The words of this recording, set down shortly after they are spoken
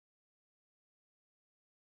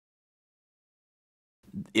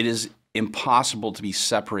it is impossible to be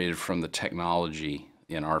separated from the technology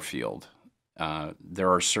in our field.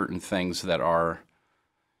 There are certain things that are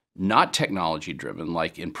not technology driven,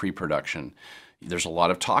 like in pre-production. There's a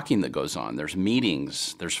lot of talking that goes on. There's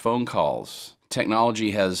meetings, there's phone calls.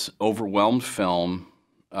 Technology has overwhelmed film,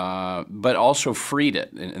 but also freed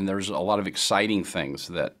it. And there's a lot of exciting things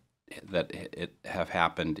that have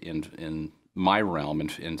happened in my realm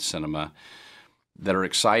in cinema that are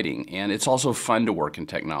exciting. And it's also fun to work in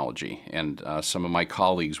technology. And some of my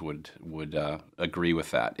colleagues would agree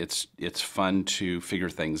with that. It's fun to figure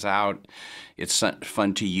things out. It's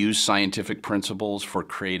fun to use scientific principles for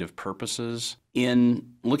creative purposes.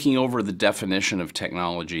 In looking over the definition of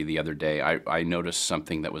technology the other day, I noticed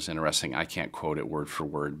something that was interesting. I can't quote it word for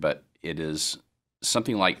word, but it is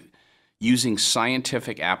something like using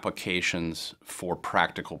scientific applications for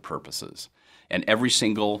practical purposes. And every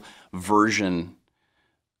single version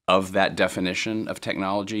of that definition of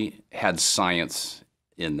technology had science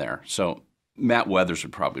in there. So Matt Weathers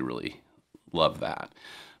would probably really love that.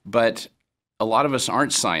 But a lot of us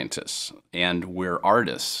aren't scientists, and we're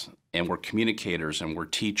artists, and we're communicators, and we're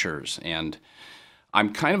teachers. And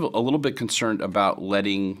I'm kind of a little bit concerned about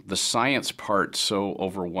letting the science part so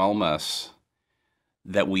overwhelm us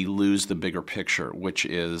that we lose the bigger picture, which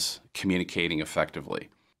is communicating effectively.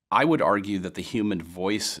 I would argue that the human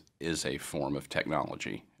voice is a form of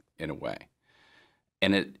technology in a way.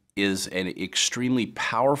 And it is an extremely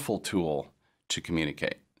powerful tool to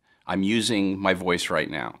communicate. I'm using my voice right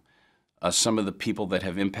now. Some of the people that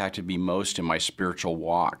have impacted me most in my spiritual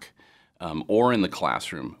walk or in the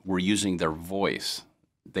classroom were using their voice.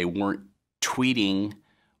 They weren't tweeting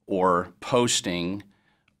or posting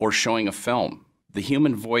or showing a film. The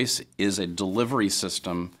human voice is a delivery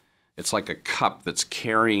system. It's like a cup that's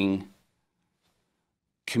carrying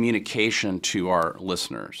communication to our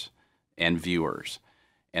listeners and viewers.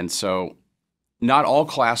 And so not all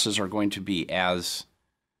classes are going to be as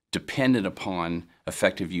dependent upon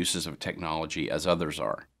effective uses of technology as others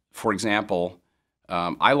are. For example,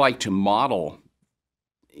 I like to model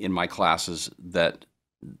in my classes that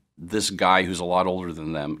this guy who's a lot older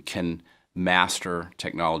than them can master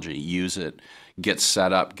technology, use it, gets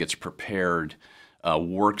set up, gets prepared,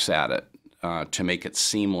 works at it to make it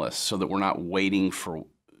seamless so that we're not waiting for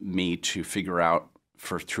me to figure out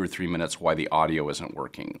for 2 or 3 minutes why the audio isn't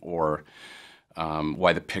working or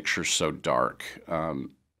why the picture's so dark.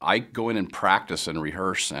 I go in and practice and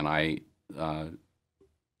rehearse, and I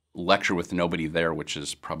lecture with nobody there, which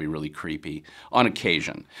is probably really creepy, on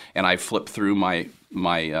occasion. And I flip through my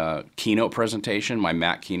keynote presentation, my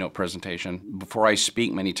Mac keynote presentation. Before I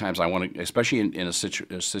speak, many times I want to, especially in a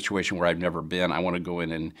situation where I've never been, I want to go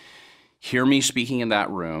in and hear me speaking in that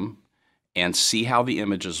room and see how the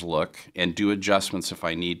images look and do adjustments if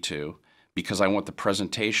I need to, because I want the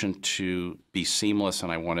presentation to be seamless,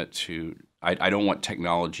 and I want it to, I don't want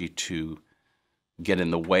technology to get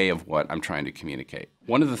in the way of what I'm trying to communicate.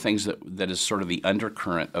 One of the things that is sort of the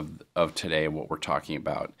undercurrent of today, what we're talking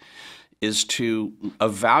about, is to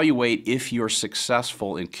evaluate if you're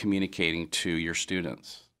successful in communicating to your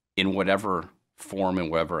students in whatever form and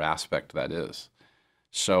whatever aspect that is.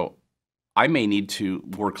 So I may need to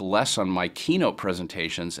work less on my keynote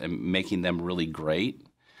presentations and making them really great,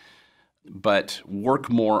 but work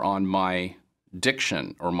more on my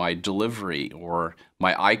diction or my delivery or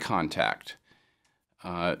my eye contact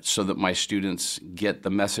so that my students get the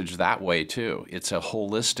message that way too. It's a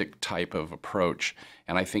holistic type of approach,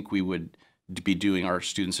 and I think we would be doing our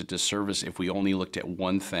students a disservice if we only looked at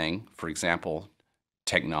one thing, for example,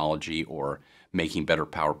 technology or making better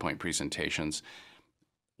PowerPoint presentations,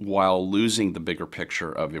 while losing the bigger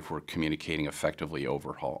picture of if we're communicating effectively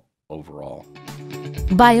overall.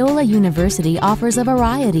 Biola University offers a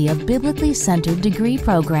variety of biblically centered degree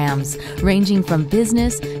programs, ranging from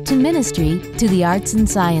business to ministry to the arts and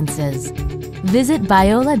sciences. Visit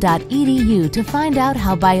biola.edu to find out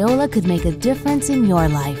how Biola could make a difference in your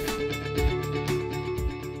life.